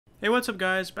Hey, what's up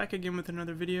guys, back again with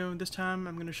another video. This time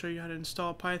I'm going to show you how to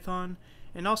install Python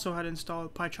and also how to install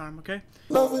PyCharm, okay?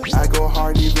 I go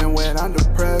hard even when I'm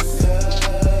depressed.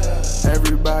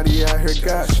 Everybody out here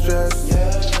got stress. Yeah,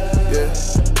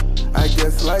 I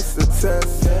guess life's a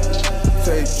test.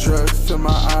 Take drugs till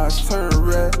my eyes turn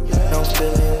red. Don't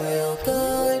feel real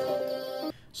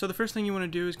good. So the first thing you want to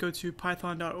do is go to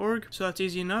python.org. So that's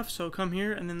easy enough. So come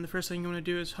here, and then the first thing you want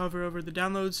to do is hover over the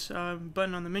downloads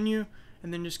button on the menu,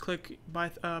 and then just click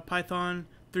Python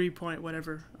 3 point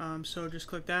whatever. So just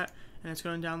click that, and it's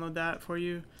going to download that for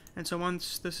you. And so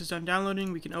once this is done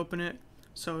downloading, we can open it.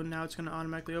 So now it's going to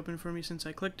automatically open for me since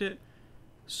I clicked it.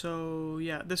 So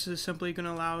yeah, this is simply going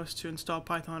to allow us to install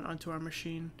Python onto our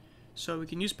machine so we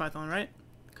can use Python, right?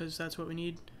 Because that's what we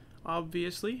need,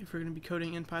 obviously, if we're going to be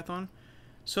coding in Python.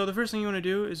 So the first thing you want to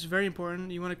do is very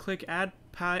important. You want to click add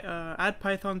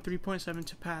Python 3.7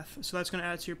 to path. So that's going to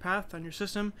add to your path on your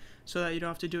system so that you don't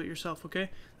have to do it yourself, okay?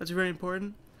 That's very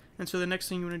important. And so the next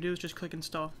thing you want to do is just click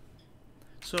install.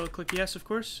 So click yes, of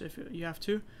course, if you have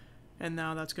to. And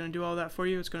now that's going to do all that for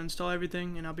you. It's going to install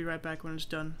everything, and I'll be right back when it's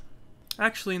done.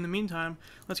 Actually, in the meantime,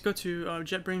 let's go to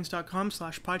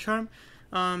jetbrains.com/PyCharm.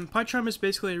 PyCharm is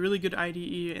basically a really good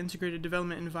IDE, integrated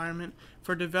development environment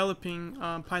for developing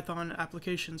Python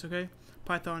applications, okay?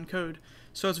 Python code.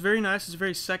 So it's very nice, it's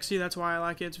very sexy, that's why I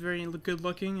like it. It's very good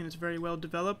looking, and it's very well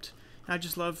developed. I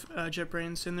just love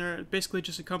JetBrains, and they're basically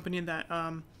just a company that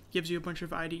gives you a bunch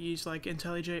of IDEs like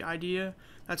IntelliJ IDEA.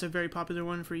 That's a very popular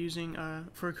one for using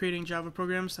for creating Java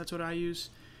programs. That's what I use.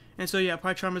 And so yeah,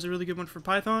 PyCharm is a really good one for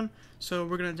Python. So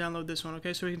we're going to download this one,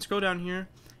 okay? So we can scroll down here,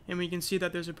 and we can see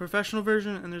that there's a professional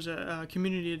version and there's a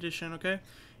community edition, okay?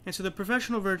 And so the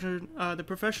professional version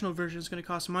is going to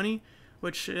cost money,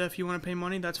 which if you want to pay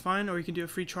money, that's fine, or you can do a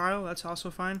free trial, that's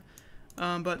also fine.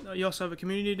 But you also have a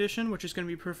community edition, which is going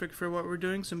to be perfect for what we're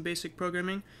doing, some basic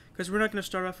programming, because we're not going to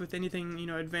start off with anything, you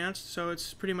know, advanced, so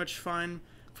it's pretty much fine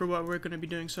for what we're going to be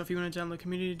doing. So if you want to download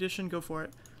community edition, go for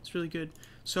it. It's really good.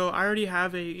 So I already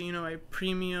have a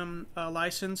premium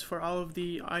license for all of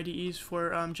the IDEs for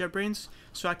JetBrains,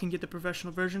 so I can get the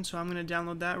professional version. So I'm going to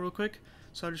download that real quick.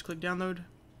 So I'll just click download,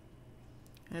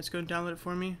 and it's going to download it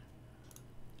for me.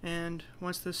 And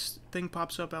once this thing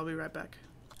pops up, I'll be right back.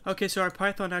 Okay, so our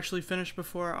Python actually finished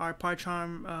before our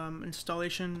PyCharm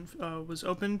installation was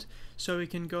opened, so we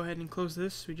can go ahead and close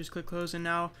this. We just click close, and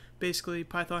now basically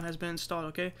Python has been installed,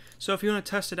 okay? So if you want to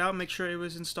test it out, make sure it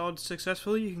was installed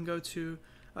successfully, you can go to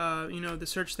the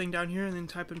search thing down here and then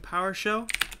type in PowerShell,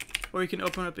 or you can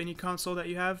open up any console that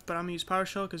you have, but I'm going to use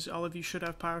PowerShell because all of you should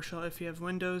have PowerShell if you have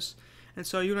Windows. And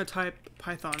so you want to type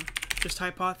Python. Just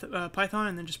type Python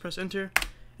and then just press enter.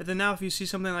 And then now if you see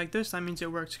something like this, that means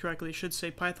it works correctly. It should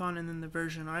say Python and then the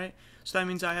version, alright? So that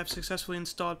means I have successfully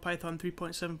installed Python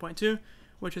 3.7.2,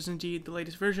 which is indeed the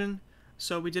latest version.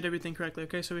 So we did everything correctly,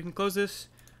 okay? So we can close this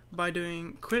by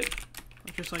doing quit,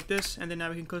 just like this, and then now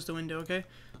we can close the window, okay?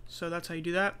 So that's how you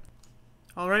do that.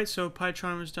 Alright, so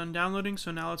PyCharm is done downloading, so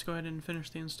now let's go ahead and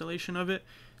finish the installation of it.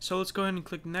 So let's go ahead and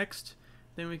click next.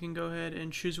 Then we can go ahead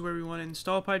and choose where we want to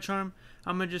install PyCharm.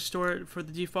 I'm going to just store it for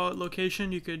the default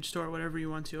location. You could store it whatever you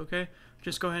want to, okay?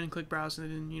 Just go ahead and click browse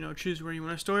and then, choose where you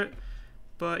want to store it.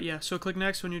 But yeah, so click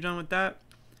next when you're done with that.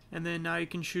 And then now you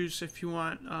can choose if you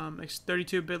want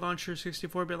 32-bit launcher,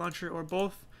 64-bit launcher, or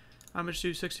both. I'm going to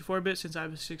do 64-bit since I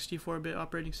have a 64-bit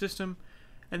operating system.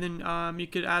 And then you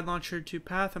could add launcher to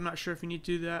path. I'm not sure if you need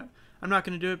to do that. I'm not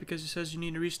going to do it because it says you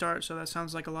need to restart, so that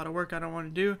sounds like a lot of work I don't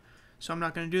want to do. So I'm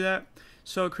not going to do that.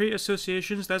 So create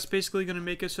associations, that's basically going to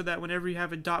make it so that whenever you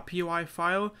have a .py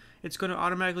file, it's going to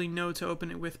automatically know to open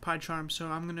it with PyCharm. So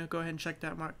I'm going to go ahead and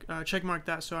check mark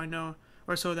that so I know,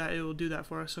 or so that it will do that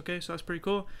for us, okay? So that's pretty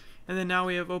cool. And then now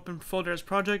we have open folder as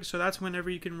project, so that's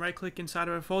whenever you can right click inside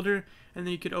of a folder, and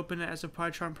then you could open it as a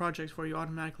PyCharm project for you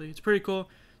automatically. It's pretty cool.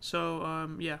 So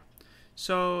yeah.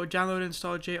 So download and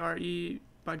install JRE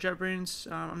by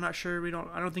JetBrains. I'm not sure,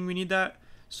 I don't think we need that.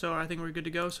 So I think we're good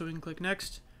to go, so we can click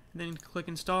next, and then click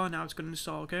install, and now it's going to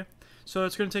install, okay? So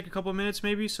it's going to take a couple minutes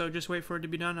maybe, so just wait for it to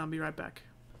be done, I'll be right back.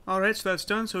 Alright, so that's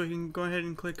done, so we can go ahead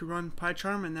and click run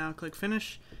PyCharm, and now click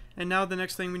finish. And now the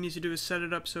next thing we need to do is set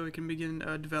it up so we can begin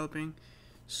developing.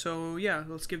 So yeah,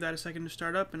 let's give that a second to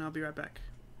start up, and I'll be right back.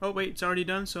 Oh wait, it's already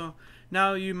done, so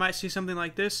now you might see something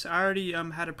like this. I already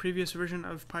had a previous version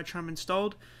of PyCharm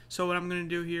installed, so what I'm going to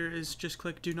do here is just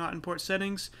click do not import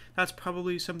settings. That's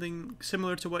probably something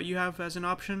similar to what you have as an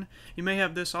option. You may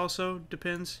have this also,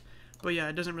 depends, but yeah,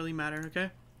 it doesn't really matter, okay?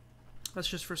 That's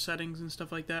just for settings and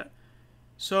stuff like that.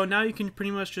 So now you can pretty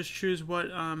much just choose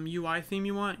what UI theme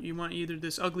you want. You want either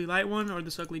this ugly light one or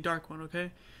this ugly dark one,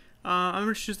 okay? I'm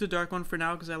going to choose the dark one for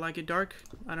now because I like it dark.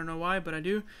 I don't know why, but I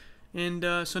do. And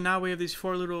so now we have these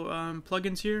 4 little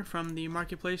plugins here from the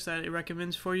marketplace that it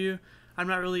recommends for you. I'm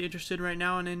not really interested right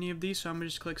now in any of these, so I'm going to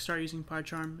just click start using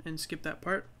PyCharm and skip that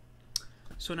part.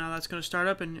 So now that's going to start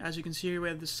up, and as you can see here, we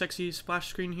have this sexy splash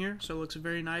screen here, so it looks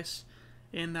very nice.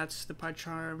 And that's the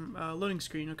PyCharm loading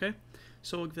screen, okay?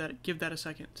 So we'll give that a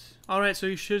second. Alright, so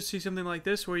you should see something like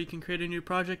this where you can create a new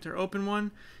project or open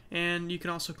one, and you can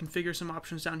also configure some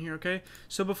options down here, okay?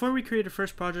 So before we create a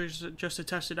first project just to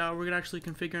test it out, we're going to actually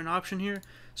configure an option here.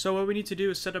 So what we need to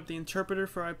do is set up the interpreter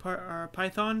for our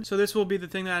Python. So this will be the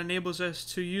thing that enables us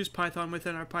to use Python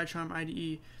within our PyCharm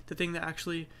IDE, the thing that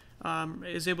actually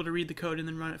is able to read the code and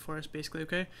then run it for us, basically,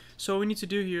 okay? So what we need to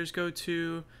do here is go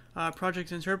to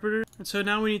project interpreter, and so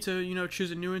now we need to choose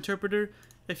a new interpreter.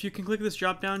 If you can click this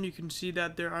drop down, you can see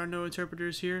that there are no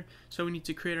interpreters here, so we need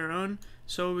to create our own.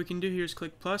 So what we can do here is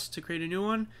click plus to create a new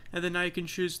one, and then now you can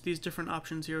choose these different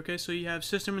options here, okay? So you have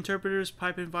system interpreters,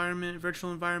 pipe environment,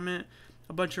 virtual environment,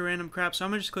 a bunch of random crap. So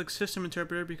I'm gonna just click system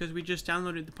interpreter because we just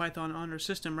downloaded the Python on our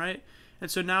system, right? And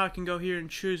so now I can go here and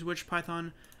choose which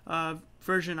Python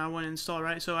version I want to install,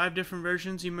 right? So I have different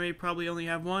versions. You may probably only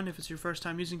have one if it's your first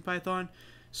time using Python.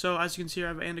 So as you can see, I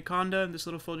have Anaconda in this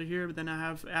little folder here, but then I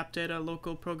have app data,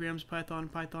 local programs, Python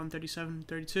 37,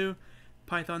 32,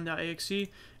 python.exe,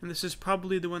 and this is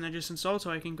probably the one I just installed, so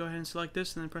I can go ahead and select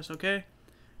this and then press OK.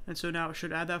 And so now it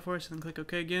should add that for us, and then click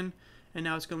OK again, and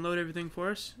now it's going to load everything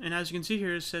for us. And as you can see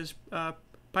here, it says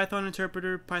Python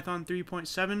interpreter Python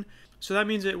 3.7. So that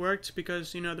means it worked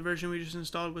because the version we just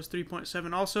installed was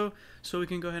 3.7 also. So we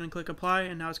can go ahead and click apply,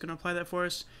 and now it's going to apply that for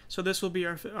us. So this will be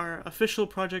our official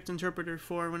project interpreter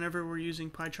for whenever we're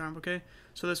using PyCharm, okay?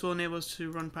 So this will enable us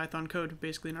to run Python code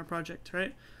basically in our project,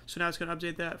 right? So now it's going to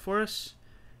update that for us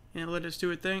and let it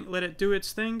do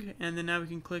its thing, and then now we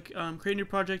can click create new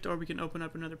project, or we can open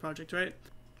up another project, right?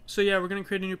 So yeah, we're going to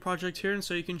create a new project here, and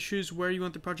so you can choose where you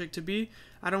want the project to be.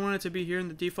 I don't want it to be here in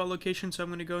the default location, so I'm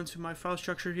going to go into my file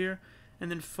structure here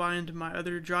and then find my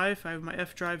other drive. I have my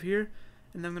F drive here,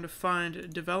 and then I'm going to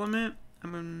find development.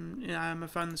 I'm going to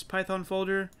find this Python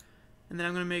folder, and then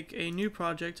I'm going to make a new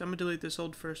project. I'm going to delete this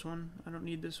old first one. I don't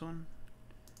need this one.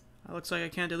 It looks like I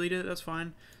can't delete it. That's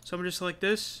fine. So I'm going to select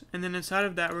this, and then inside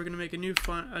of that we're going to make a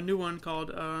new one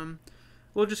called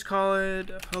we'll just call it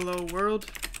Hello World.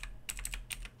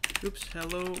 Oops,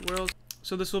 Hello World.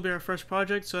 So this will be our first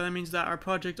project, so that means that our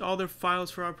project, all the files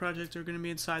for our project are going to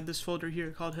be inside this folder here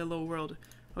called Hello World.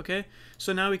 Okay,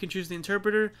 so now we can choose the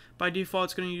interpreter. By default,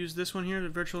 it's going to use this one here, the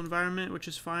virtual environment, which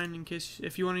is fine. In case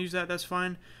if you want to use that, that's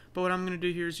fine. But what I'm going to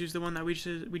do here is use the one that we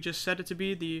just set it to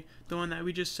be, the one that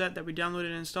we just set, that we downloaded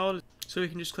and installed. So we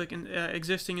can just click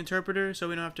existing interpreter, so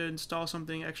we don't have to install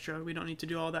something extra. We don't need to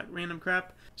do all that random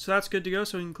crap. So that's good to go.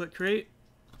 So we can click create.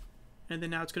 And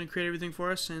then now it's going to create everything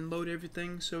for us and load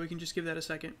everything, so we can just give that a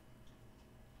second.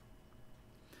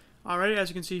 Alright, as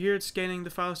you can see here, it's scanning the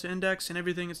files to index and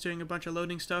everything. It's doing a bunch of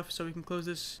loading stuff, so we can close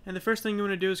this. And the first thing you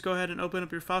want to do is go ahead and open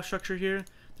up your file structure here.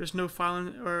 There's no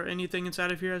file or anything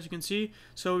inside of here, as you can see.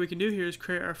 So what we can do here is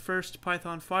create our first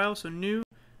Python file. So new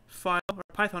file, or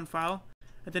Python file.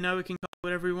 And then now we can call it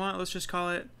whatever we want. Let's just call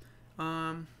it,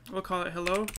 we'll call it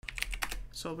hello.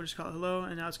 So we'll just call it hello,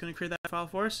 and now it's going to create that file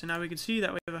for us. And now we can see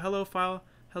that we have a hello file,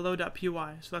 hello.py.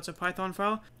 So that's a Python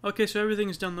file. Okay, so everything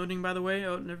is done loading, by the way.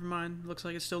 Oh, never mind. Looks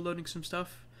like it's still loading some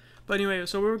stuff. But anyway,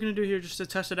 so what we're going to do here, just to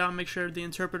test it out and make sure the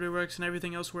interpreter works and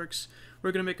everything else works,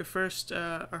 we're going to make our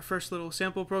first little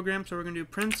sample program. So we're going to do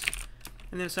print,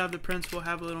 and then inside of the print, we'll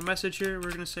have a little message here. We're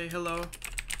going to say hello.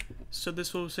 So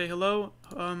this will say hello.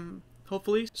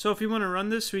 Hopefully. So if we want to run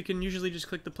this, we can usually just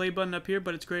click the play button up here,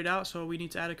 but it's grayed out, so we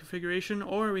need to add a configuration,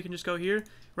 or we can just go here,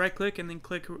 right click, and then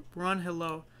click run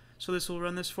hello. So this will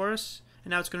run this for us,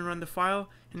 and now it's going to run the file,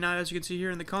 and now as you can see here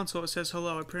in the console, it says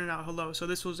hello. I printed out hello. So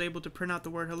this was able to print out the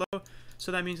word hello, so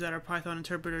that means that our Python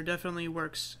interpreter definitely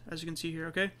works, as you can see here,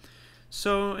 okay?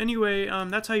 So anyway,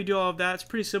 that's how you do all of that. It's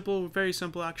pretty simple, very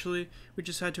simple actually. We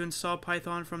just had to install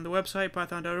Python from the website,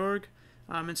 python.org,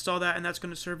 install that, and that's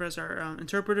going to serve as our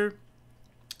interpreter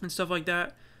and stuff like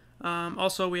that.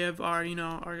 Also, we have our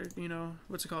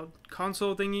what's it called,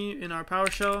 console thingy in our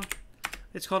PowerShell.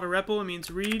 It's called a REPL. It means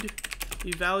read,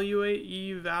 evaluate,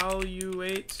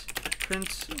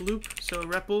 print loop. So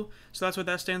REPL. So that's what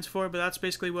that stands for. But that's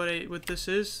basically what this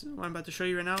is. What I'm about to show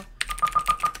you right now.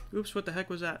 Oops, what the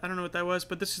heck was that? I don't know what that was,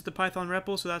 but this is the Python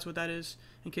REPL. So that's what that is,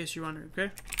 in case you're wondering.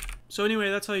 Okay. So anyway,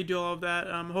 that's how you do all of that.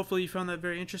 Hopefully you found that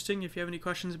very interesting. If you have any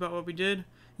questions about what we did,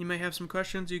 you may have some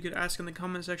questions you could ask in the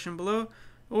comment section below,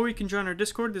 or you can join our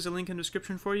Discord. There's a link in the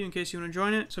description for you in case you want to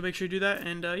join it. So make sure you do that.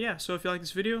 And yeah, so if you like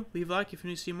this video, leave a like. If you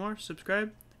need to see more,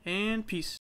 subscribe, and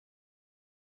peace.